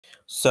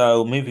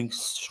So moving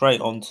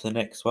straight on to the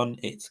next one,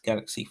 it's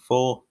Galaxy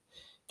 4.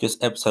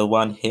 Just episode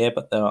 1 here,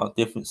 but there are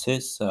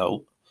differences.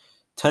 So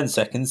 10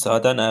 seconds. So I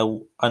don't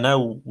know. I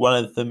know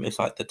one of them is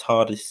like the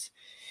TARDIS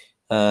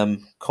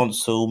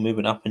console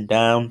moving up and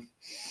down.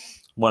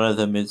 One of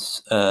them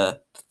is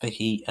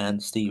Vicky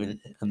and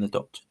Stephen and the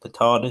Doctor, the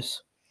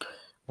TARDIS.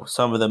 Well,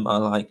 some of them are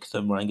like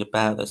them running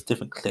about. There's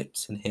different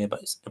clips in here,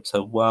 but it's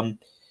episode 1.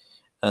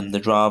 And the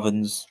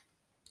Dravens,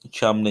 the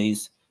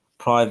Chumleys,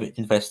 Private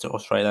Investor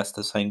Australia, that's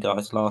the same guy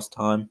as last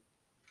time.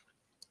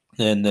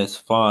 Then there's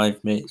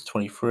 5 minutes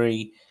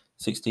 23,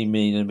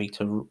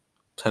 16mm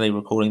tele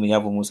recording. The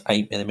other one was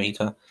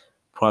 8mm,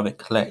 Private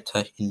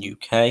Collector in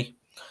UK.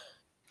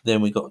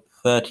 Then we got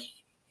 30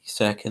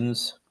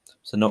 seconds,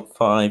 so not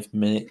 5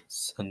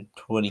 minutes and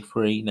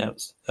 23, now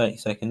it's 30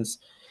 seconds.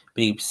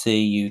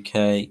 BBC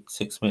UK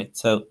 6 minutes,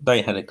 so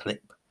they had a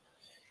clip.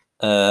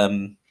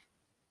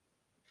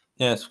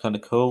 Yeah, it's kind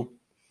of cool.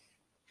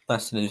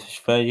 That's the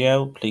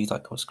video. Please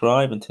like,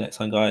 subscribe. Until next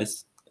time,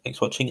 guys. Thanks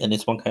for watching. And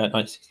this one came out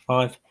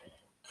 1965.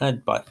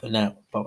 And bye for now. Bye.